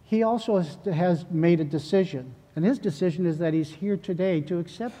 he also has made a decision. And his decision is that he's here today to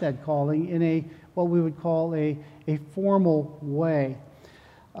accept that calling in a what we would call a formal way.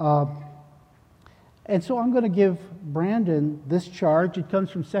 And so I'm going to give Brandon this charge. It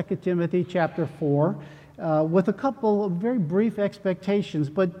comes from 2 Timothy chapter 4 with a couple of very brief expectations.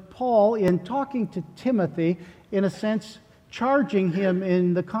 But Paul, in talking to Timothy, in a sense, charging him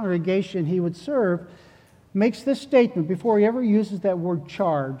in the congregation he would serve, makes this statement before he ever uses that word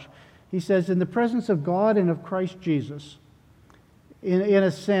charge. He says, in the presence of God and of Christ Jesus, in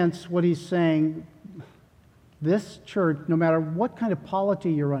a sense, what he's saying, this church, no matter what kind of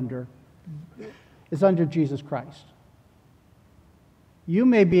polity you're under, is under Jesus Christ. You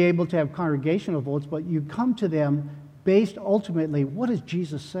may be able to have congregational votes, but you come to them based ultimately, what is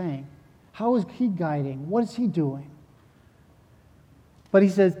Jesus saying? How is He guiding? What is He doing? But he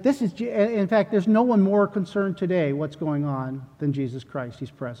says, this is, in fact, there's no one more concerned today what's going on than Jesus Christ.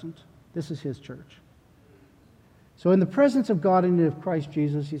 He's present. This is His church. So in the presence of God and of Christ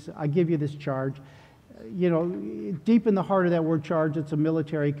Jesus, he said, I give you this charge. You know, deep in the heart of that word charge, it's a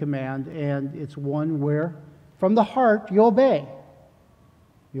military command, and it's one where, from the heart, you obey.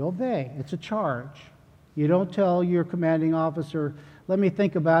 You obey. It's a charge. You don't tell your commanding officer, let me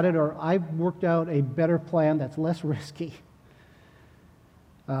think about it, or I've worked out a better plan that's less risky.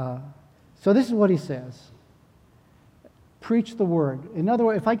 So this is what he says. Preach the word. In other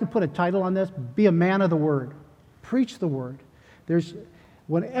words, if I could put a title on this, be a man of the word. Preach the word.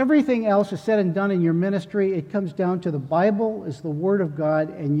 When everything else is said and done in your ministry, it comes down to the Bible is the word of God,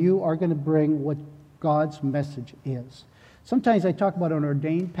 and you are going to bring what God's message is. Sometimes I talk about an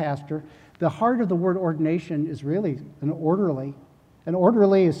ordained pastor. The heart of the word ordination is really an orderly. An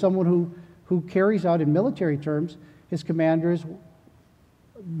orderly is someone who carries out, in military terms, his commander's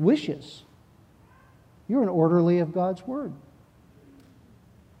wishes. You're an orderly of God's word.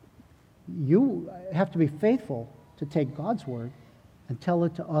 You have to be faithful to take God's word and tell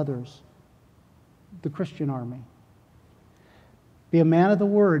it to others, the Christian army. Be a man of the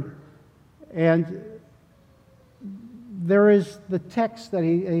word. And there is the text that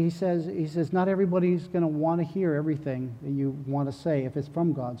he says, not everybody's going to want to hear everything that you want to say if it's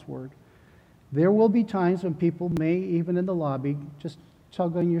from God's word. There will be times when people may, even in the lobby, just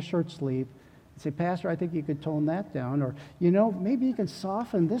tug on your shirt sleeve and say, Pastor, I think you could tone that down. Or, maybe you can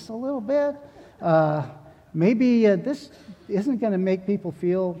soften this a little bit. Maybe this isn't going to make people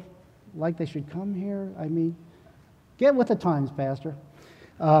feel like they should come here. I mean, get with the times, Pastor.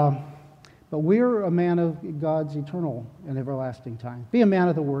 But we're a man of God's eternal and everlasting time. Be a man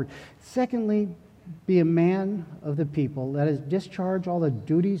of the word. Secondly, be a man of the people. That is, discharge all the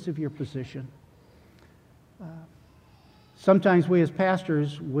duties of your position. Sometimes we as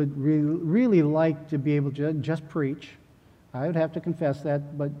pastors would really like to be able to just preach. I would have to confess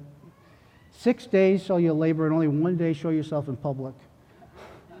that, but 6 days shall you labor and only 1 day show yourself in public.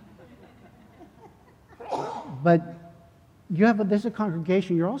 But there's a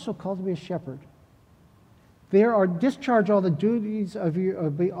congregation, you're also called to be a shepherd. Discharge all the duties of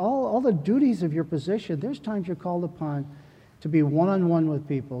all the duties of your position. There's times you're called upon to be one-on-one with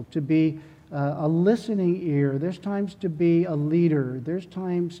people, to be a listening ear. There's times to be a leader. There's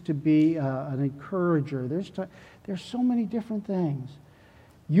times to be an encourager. There's so many different things.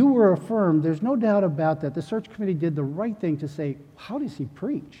 You were affirmed. There's no doubt about that. The search committee did the right thing to say, how does he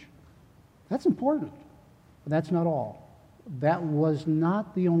preach? That's important. But that's not all. That was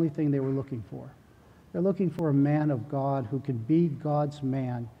not the only thing they were looking for. They're looking for a man of God who can be God's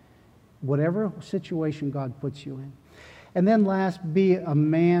man, whatever situation God puts you in. And then last, be a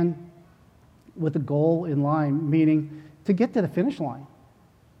man with a goal in line, meaning to get to the finish line.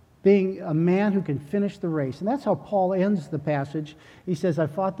 Being a man who can finish the race. And that's how Paul ends the passage. He says, I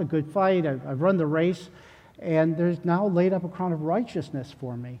fought the good fight, I've run the race, and there's now laid up a crown of righteousness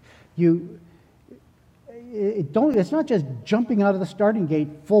for me. It's not just jumping out of the starting gate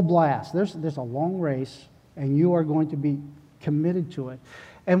full blast. There's a long race, and you are going to be committed to it.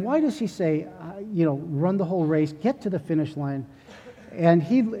 And why does he say, run the whole race, get to the finish line? And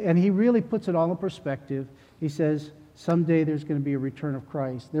he really puts it all in perspective. He says, someday there's going to be a return of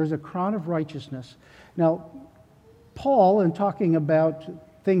Christ. There's a crown of righteousness. Now, Paul, in talking about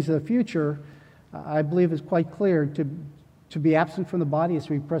things of the future, I believe is quite clear. To be absent from the body is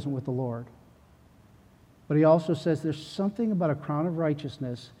to be present with the Lord. But he also says there's something about a crown of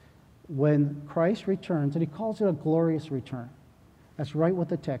righteousness when Christ returns, and he calls it a glorious return. That's right what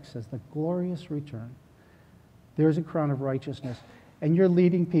the text says, the glorious return. There's a crown of righteousness. And you're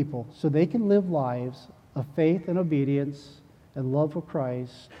leading people so they can live lives of faith and obedience and love for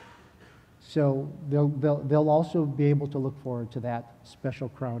Christ. So they'll also be able to look forward to that special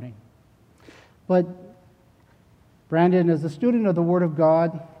crowning. But Brandon, as a student of the Word of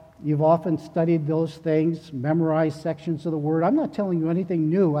God, you've often studied those things, memorized sections of the Word. I'm not telling you anything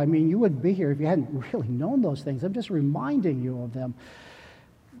new. I mean, you wouldn't be here if you hadn't really known those things. I'm just reminding you of them.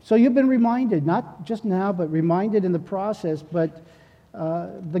 So you've been reminded, not just now, but reminded in the process, but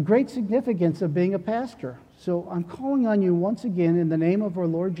the great significance of being a pastor. So I'm calling on you once again in the name of our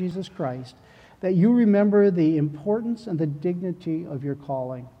Lord Jesus Christ that you remember the importance and the dignity of your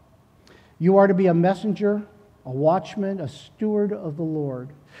calling. You are to be a messenger, a watchman, a steward of the Lord.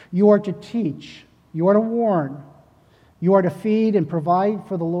 You are to teach. You are to warn. You are to feed and provide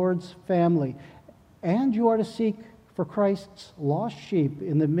for the Lord's family. And you are to seek for Christ's lost sheep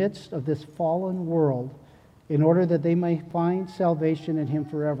in the midst of this fallen world in order that they may find salvation in Him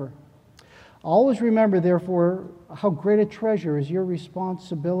forever. Always remember, therefore, how great a treasure is your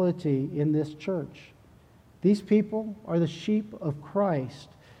responsibility in this church. These people are the sheep of Christ.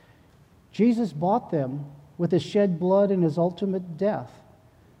 Jesus bought them with His shed blood and His ultimate death.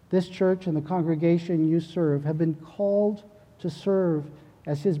 This church and the congregation you serve have been called to serve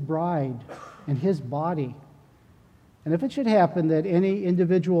as His bride and His body. And if it should happen that any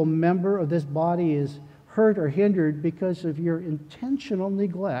individual member of this body is hurt or hindered because of your intentional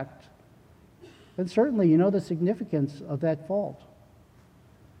neglect, then certainly you know the significance of that fault.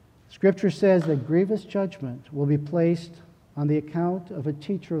 Scripture says that grievous judgment will be placed on the account of a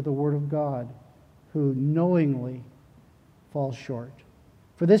teacher of the Word of God who knowingly falls short.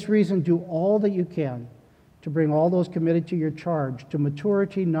 For this reason, do all that you can to bring all those committed to your charge to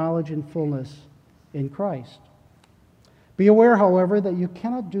maturity, knowledge, and fullness in Christ. Be aware, however, that you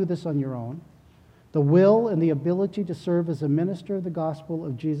cannot do this on your own. The will and the ability to serve as a minister of the gospel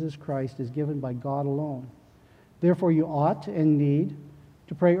of Jesus Christ is given by God alone. Therefore, you ought and need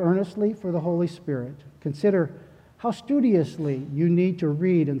to pray earnestly for the Holy Spirit. Consider how studiously you need to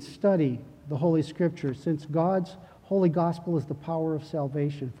read and study the Holy Scriptures, since God's holy gospel is the power of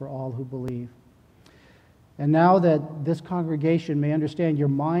salvation for all who believe. And now that this congregation may understand your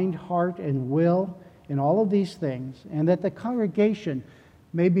mind, heart, and will in all of these things, and that the congregation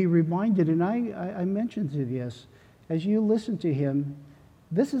may be reminded, and I mentioned to this, as you listen to him,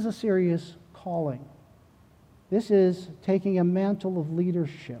 this is a serious calling. This is taking a mantle of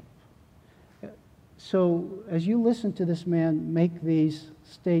leadership. So as you listen to this man make these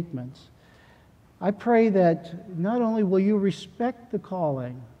statements, I pray that not only will you respect the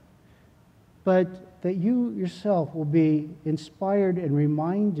calling, but that you yourself will be inspired and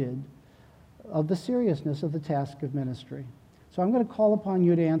reminded of the seriousness of the task of ministry. So I'm going to call upon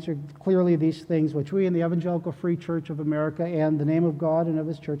you to answer clearly these things, which we in the Evangelical Free Church of America and the name of God and of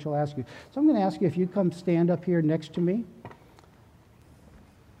His church will ask you. So I'm going to ask you if you come stand up here next to me.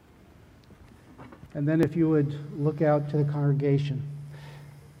 And then if you would look out to the congregation.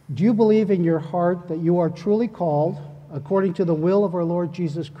 Do you believe in your heart that you are truly called, according to the will of our Lord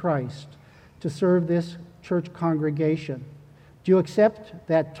Jesus Christ, to serve this church congregation? Do you accept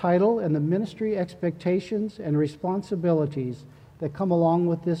that title and the ministry expectations and responsibilities that come along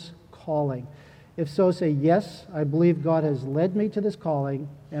with this calling? If so, say, yes, I believe God has led me to this calling,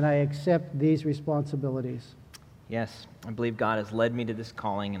 and I accept these responsibilities. Yes, I believe God has led me to this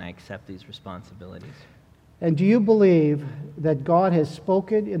calling, and I accept these responsibilities. And do you believe that God has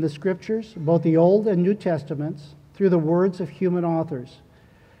spoken in the Scriptures, both the Old and New Testaments, through the words of human authors?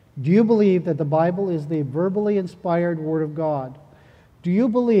 Do you believe that the Bible is the verbally inspired Word of God? Do you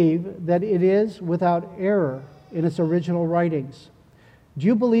believe that it is without error in its original writings? Do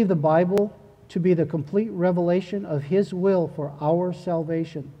you believe the Bible to be the complete revelation of His will for our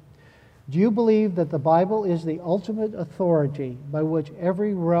salvation? Do you believe that the Bible is the ultimate authority by which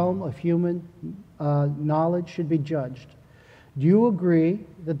every realm of human knowledge should be judged? Do you agree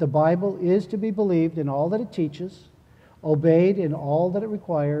that the Bible is to be believed in all that it teaches, obeyed in all that it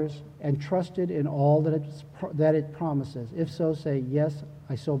requires, and trusted in all that it promises? If so, say, yes,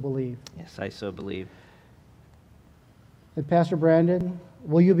 I so believe. Yes, I so believe. And Pastor Brandon,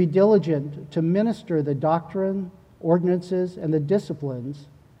 will you be diligent to minister the doctrine, ordinances, and the disciplines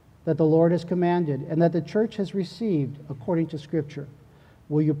that the Lord has commanded and that the church has received according to Scripture?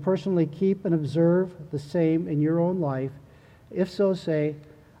 Will you personally keep and observe the same in your own life? If so, say,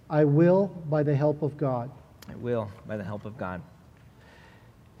 I will by the help of God. I will by the help of God.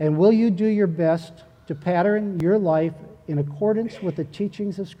 And will you do your best to pattern your life in accordance with the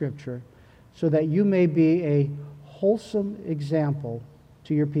teachings of Scripture so that you may be a wholesome example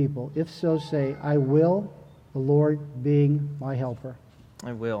to your people? If so, say, I will, the Lord being my helper.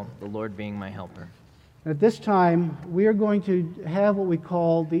 I will, the Lord being my helper. At this time, we are going to have what we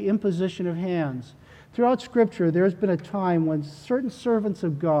call the imposition of hands. Throughout Scripture, there's been a time when certain servants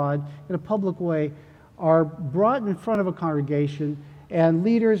of God, in a public way, are brought in front of a congregation and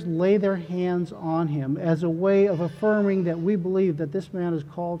leaders lay their hands on him as a way of affirming that we believe that this man is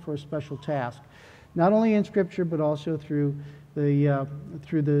called for a special task, not only in Scripture, but also through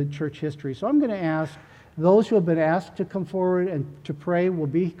the church history. So I'm going to ask those who have been asked to come forward and to pray will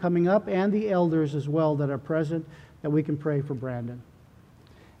be coming up, and the elders as well that are present, that we can pray for Brandon.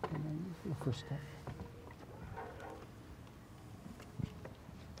 And then the first step.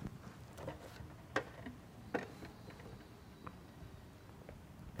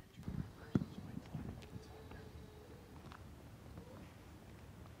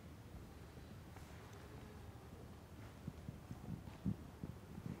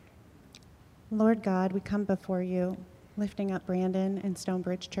 Lord God, we come before you, lifting up Brandon and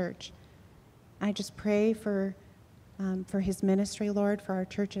Stonebridge Church. I just pray for his ministry, Lord, for our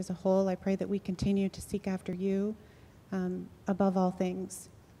church as a whole. I pray that we continue to seek after you above all things.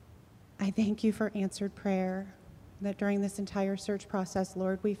 I thank you for answered prayer, that during this entire search process,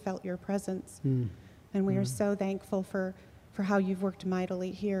 Lord, we felt your presence. And we are so thankful for how you've worked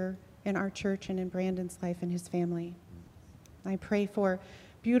mightily here in our church and in Brandon's life and his family. I pray for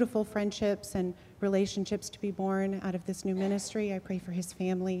beautiful friendships and relationships to be born out of this new ministry. I pray for his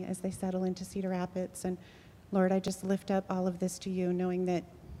family as they settle into Cedar Rapids. And Lord, I just lift up all of this to you, knowing that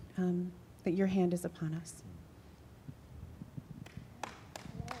that your hand is upon us.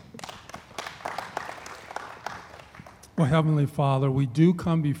 Well, Heavenly Father, we do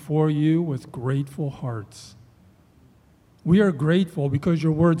come before you with grateful hearts. We are grateful because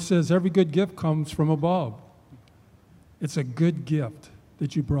your word says every good gift comes from above. It's a good gift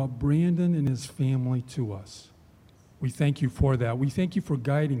that you brought Brandon and his family to us. We thank you for that. We thank you for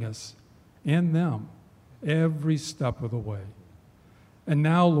guiding us and them every step of the way. And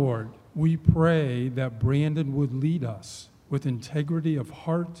now, Lord, we pray that Brandon would lead us with integrity of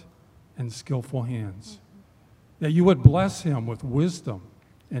heart and skillful hands, that you would bless him with wisdom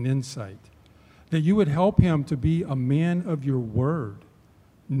and insight, that you would help him to be a man of your word,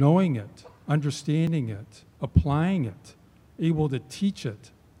 knowing it, understanding it, applying it, able to teach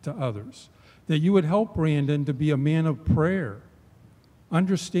it to others, that you would help Brandon to be a man of prayer,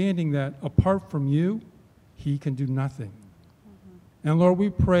 understanding that apart from you, he can do nothing. And Lord,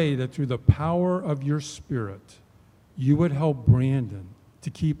 we pray that through the power of your Spirit, you would help Brandon to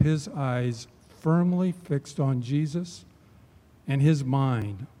keep his eyes firmly fixed on Jesus and his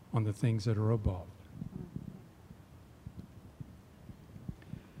mind on the things that are above.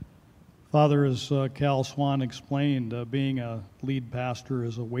 Father, as Cal Swan explained, being a lead pastor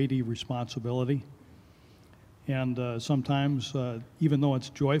is a weighty responsibility. And sometimes, even though it's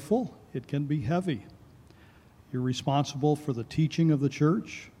joyful, it can be heavy. You're responsible for the teaching of the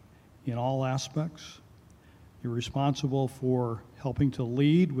church in all aspects. You're responsible for helping to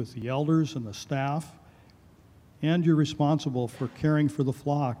lead with the elders and the staff. And you're responsible for caring for the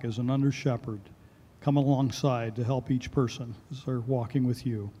flock as an under-shepherd. Come alongside to help each person as they're walking with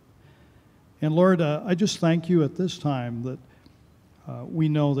you. And Lord, I just thank you at this time that we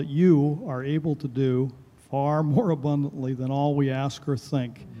know that you are able to do far more abundantly than all we ask or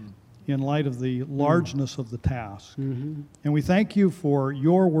think in light of the largeness of the task. And we thank you for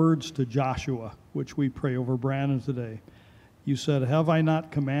your words to Joshua, which we pray over Brandon today. You said, have I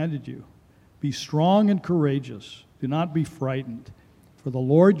not commanded you? Be strong and courageous. Do not be frightened, for the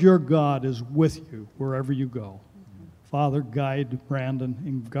Lord your God is with you wherever you go. Father, guide Brandon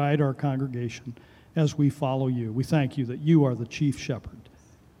and guide our congregation as we follow you. We thank you that you are the chief shepherd.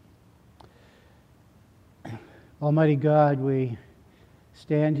 Almighty God, we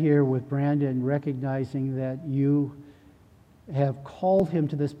stand here with Brandon recognizing that you have called him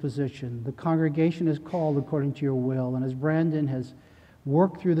to this position. The congregation is called according to your will. And as Brandon has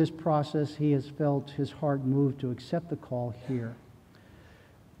worked through this process, he has felt his heart moved to accept the call here.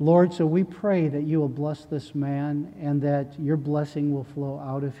 Lord, so we pray that you will bless this man and that your blessing will flow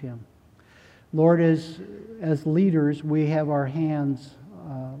out of him. Lord, as leaders, we have our hands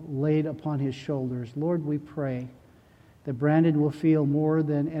laid upon his shoulders. Lord, we pray that Brandon will feel more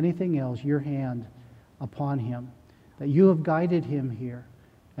than anything else your hand upon him, that you have guided him here,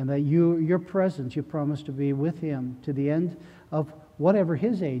 and that your presence, you promise to be with him to the end of whatever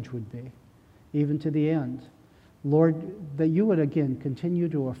his age would be, even to the end. Lord, that you would again continue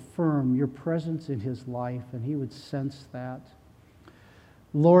to affirm your presence in his life, and he would sense that.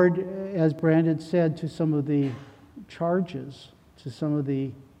 Lord, as Brandon said to some of the charges, to some of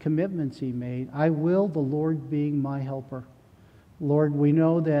the commitments he made, I will, the Lord being my helper. Lord, we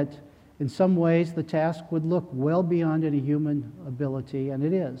know that in some ways the task would look well beyond any human ability, and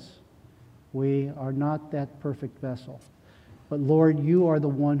it is. We are not that perfect vessel. But Lord, you are the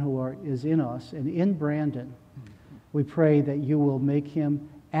one who is in us and in Brandon. We pray that you will make him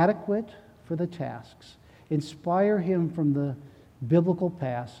adequate for the tasks. Inspire him from the biblical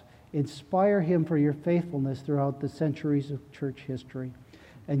past. Inspire him for your faithfulness throughout the centuries of church history.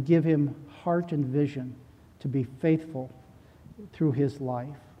 And give him heart and vision to be faithful through his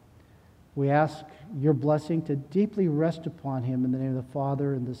life. We ask your blessing to deeply rest upon him in the name of the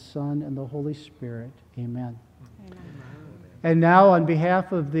Father, and the Son, and the Holy Spirit. Amen. Amen. And now, on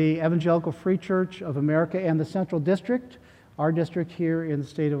behalf of the Evangelical Free Church of America and the Central District, our district here in the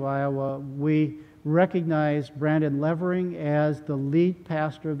state of Iowa, we recognize Brandon Levering as the lead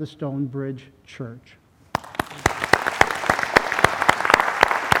pastor of the Stonebridge Church.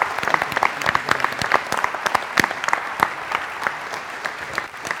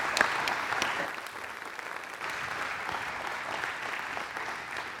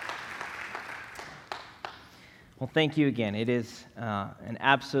 Well, thank you again. It is an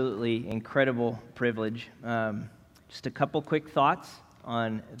absolutely incredible privilege. Just a couple quick thoughts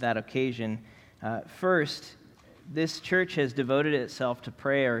on that occasion. First, this church has devoted itself to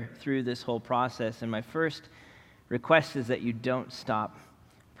prayer through this whole process, and my first request is that you don't stop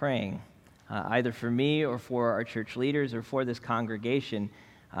praying, either for me or for our church leaders or for this congregation.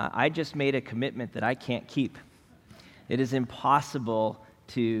 I just made a commitment that I can't keep. It is impossible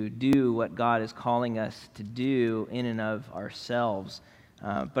to do what God is calling us to do in and of ourselves.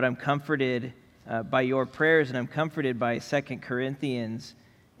 But I'm comforted by your prayers, and I'm comforted by 2 Corinthians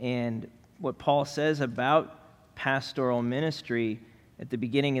and what Paul says about pastoral ministry at the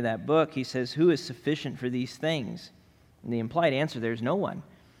beginning of that book. He says, "Who is sufficient for these things?" And the implied answer there is no one.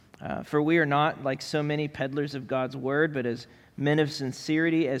 For we are not like so many peddlers of God's word, but as men of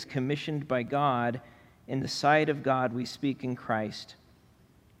sincerity, as commissioned by God, in the sight of God we speak in Christ.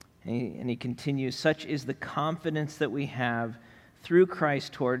 And he continues, "Such is the confidence that we have through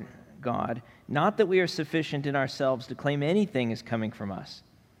Christ toward God, not that we are sufficient in ourselves to claim anything is coming from us,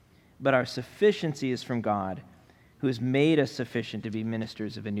 but our sufficiency is from God, who has made us sufficient to be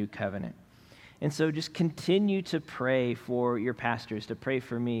ministers of a new covenant." And so just continue to pray for your pastors, to pray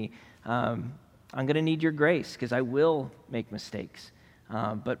for me. I'm going to need your grace because I will make mistakes.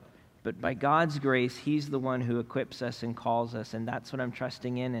 But by God's grace, he's the one who equips us and calls us, and that's what I'm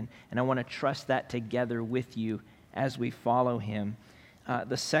trusting in, and I want to trust that together with you as we follow him.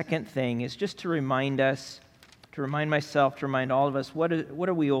 The second thing is just to remind us, to remind myself, to remind all of us, what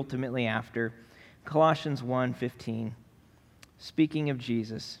are we ultimately after? Colossians 1:15, speaking of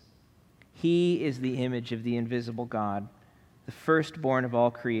Jesus, he is the image of the invisible God, the firstborn of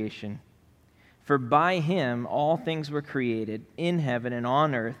all creation. For by him all things were created, in heaven and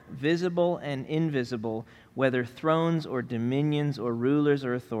on earth, visible and invisible, whether thrones or dominions or rulers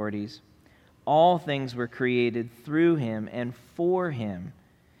or authorities. All things were created through him and for him.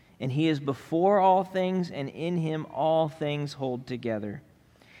 And he is before all things, and in him all things hold together.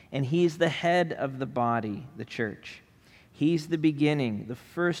 And he is the head of the body, the church. He's the beginning, the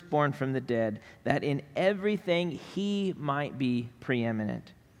firstborn from the dead, that in everything he might be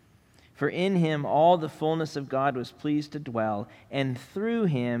preeminent. For in him all the fullness of God was pleased to dwell, and through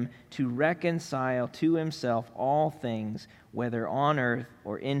him to reconcile to himself all things, whether on earth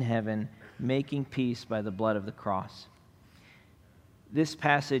or in heaven, making peace by the blood of the cross. This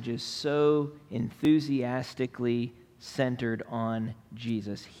passage is so enthusiastically centered on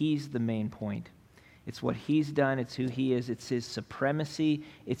Jesus. He's the main point. It's what he's done. It's who he is. It's his supremacy.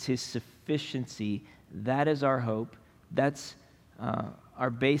 It's his sufficiency. That is our hope. That's our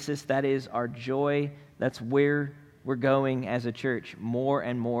basis. That is our joy. That's where we're going as a church, more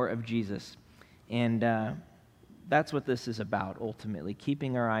and more of Jesus. And that's what this is about, ultimately,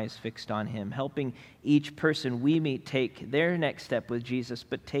 keeping our eyes fixed on him, helping each person we meet take their next step with Jesus,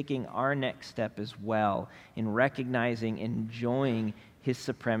 but taking our next step as well in recognizing, enjoying his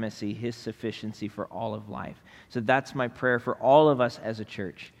supremacy, his sufficiency for all of life. So that's my prayer for all of us as a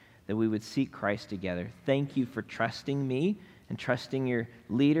church, that we would seek Christ together. Thank you for trusting me and trusting your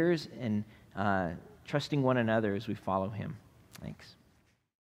leaders and trusting one another as we follow him. Thanks.